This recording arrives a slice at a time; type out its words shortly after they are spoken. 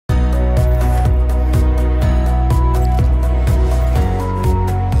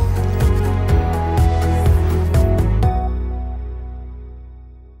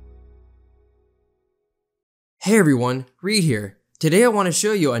Hey everyone, Reed here. Today I want to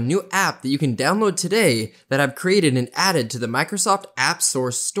show you a new app that you can download today that I've created and added to the Microsoft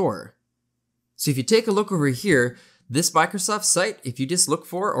AppSource store. So if you take a look over here, this Microsoft site, if you just look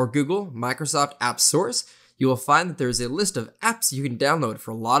for or Google Microsoft AppSource, you will find that there's a list of apps you can download for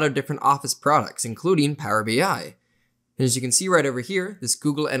a lot of different Office products, including Power BI. And as you can see right over here, this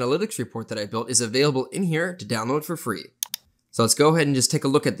Google Analytics report that I built is available in here to download for free. So let's go ahead and just take a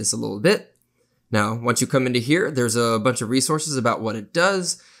look at this a little bit. Now, once you come into here, there's a bunch of resources about what it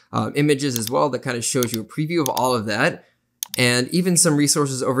does, images as well that kind of shows you a preview of all of that, and even some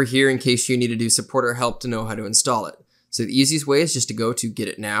resources over here in case you need to do support or help to know how to install it. So the easiest way is just to go to Get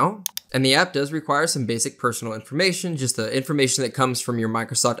It Now. And the app does require some basic personal information, just the information that comes from your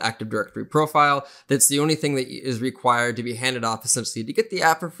Microsoft Active Directory profile. That's the only thing that is required to be handed off essentially to get the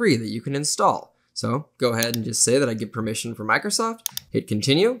app for free that you can install. So go ahead and just say that I give permission for Microsoft, hit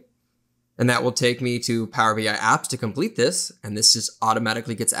continue. And that will take me to Power BI apps to complete this, and this just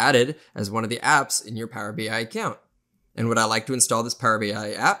automatically gets added as one of the apps in your Power BI account. And would I like to install this Power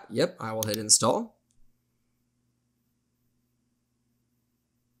BI app? Yep, I will hit install.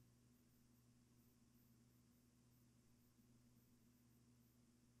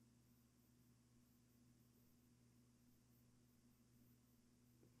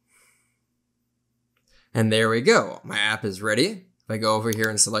 And there we go, my app is ready. If I go over here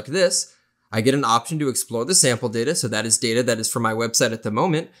and select this, I get an option to explore the sample data. So that is data that is from my website at the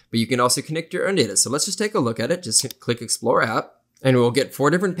moment, but you can also connect your own data. So let's just take a look at it. Just click Explore App, and we'll get 4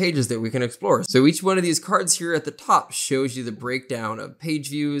 different pages that we can explore. So each one of these cards here at the top shows you the breakdown of page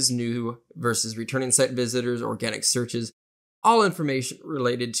views, new versus returning site visitors, organic searches, all information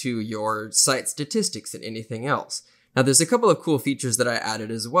related to your site statistics and anything else. Now there's a couple of cool features that I added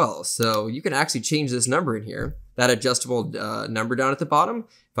as well. So you can actually change this number in here, that adjustable number down at the bottom.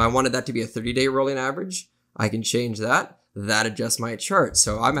 If I wanted that to be a 30-day rolling average, I can change that. That adjusts my chart.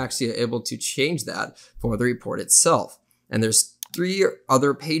 So I'm actually able to change that for the report itself. And there's 3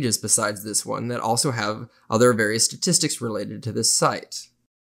 other pages besides this one that also have other various statistics related to this site,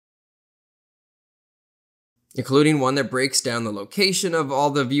 including one that breaks down the location of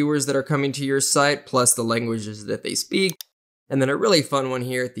all the viewers that are coming to your site, plus the languages that they speak. And then a really fun one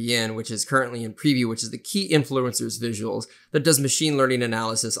here at the end, which is currently in preview, which is the key influencers visuals that does machine learning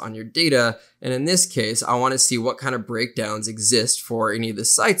analysis on your data. And in this case, I want to see what kind of breakdowns exist for any of the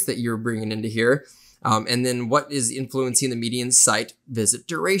sites that you're bringing into here. And then what is influencing the median site visit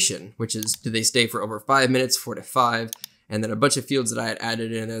duration, which is, do they stay for over 5 minutes, 4 to 5? And then a bunch of fields that I had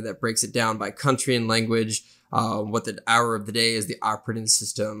added in there that breaks it down by country and language, what the hour of the day is, the operating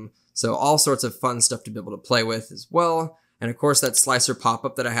system. So all sorts of fun stuff to be able to play with as well. And of course, that slicer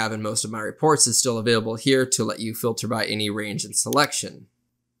pop-up that I have in most of my reports is still available here to let you filter by any range and selection.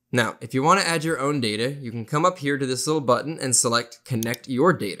 Now, if you want to add your own data, you can come up here to this little button and select Connect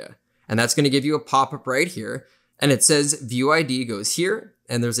Your Data. And that's going to give you a pop-up right here. And it says View ID goes here.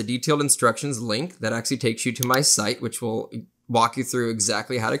 And there's a detailed instructions link that actually takes you to my site, which will walk you through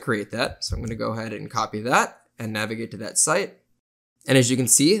exactly how to create that. So I'm going to go ahead and copy that and navigate to that site. And as you can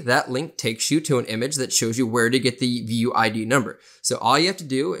see, that link takes you to an image that shows you where to get the View ID number. So all you have to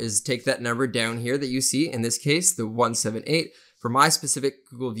do is take that number down here that you see, in this case, the 178 for my specific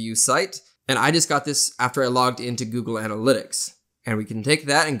Google View site. And I just got this after I logged into Google Analytics. And we can take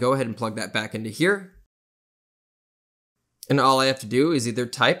that and go ahead and plug that back into here. And all I have to do is either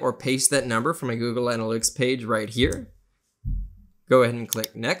type or paste that number from my Google Analytics page right here. Go ahead and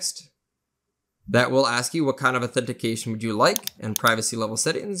click Next. That will ask you what kind of authentication would you like and privacy level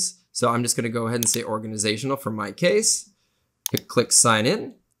settings. So I'm just going to go ahead and say organizational for my case. Click Sign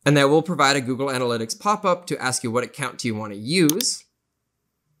In. And that will provide a Google Analytics pop-up to ask you what account do you want to use.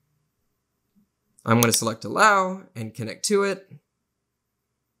 I'm going to select Allow and connect to it.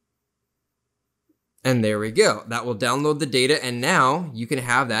 And there we go. That will download the data, and now you can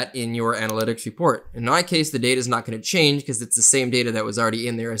have that in your analytics report. In my case, the data is not going to change because it's the same data that was already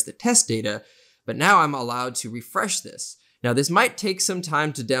in there as the test data, but now I'm allowed to refresh this. Now, this might take some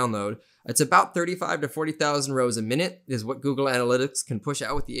time to download. It's about 35 to 40,000 rows a minute is what Google Analytics can push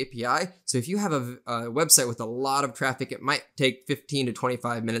out with the API. So if you have a website with a lot of traffic, it might take 15 to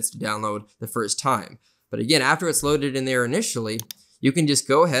 25 minutes to download the first time. But again, after it's loaded in there initially, you can just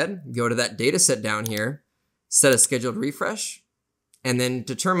go ahead, go to that data set down here, set a scheduled refresh, and then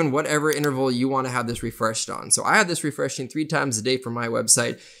determine whatever interval you want to have this refreshed on. So I have this refreshing 3 times a day for my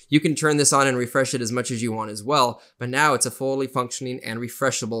website. You can turn this on and refresh it as much as you want as well, but now it's a fully functioning and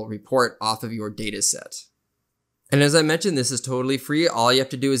refreshable report off of your data set. And as I mentioned, this is totally free. All you have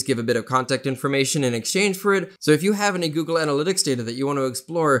to do is give a bit of contact information in exchange for it. So if you have any Google Analytics data that you want to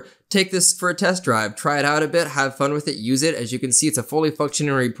explore, Take this for a test drive, try it out a bit, have fun with it, use it. As you can see, it's a fully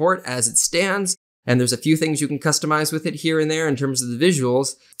functioning report as it stands, and there's a few things you can customize with it here and there in terms of the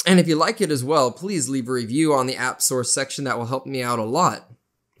visuals. And if you like it as well, please leave a review on the AppSource section. That will help me out a lot.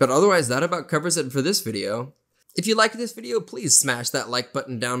 But otherwise, that about covers it for this video. If you liked this video, please smash that like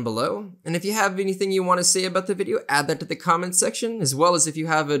button down below. And if you have anything you want to say about the video, add that to the comments section, as well as if you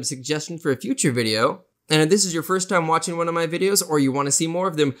have a suggestion for a future video. And if this is your first time watching one of my videos or you want to see more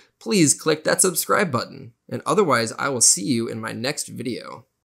of them, please click that subscribe button. And otherwise, I will see you in my next video.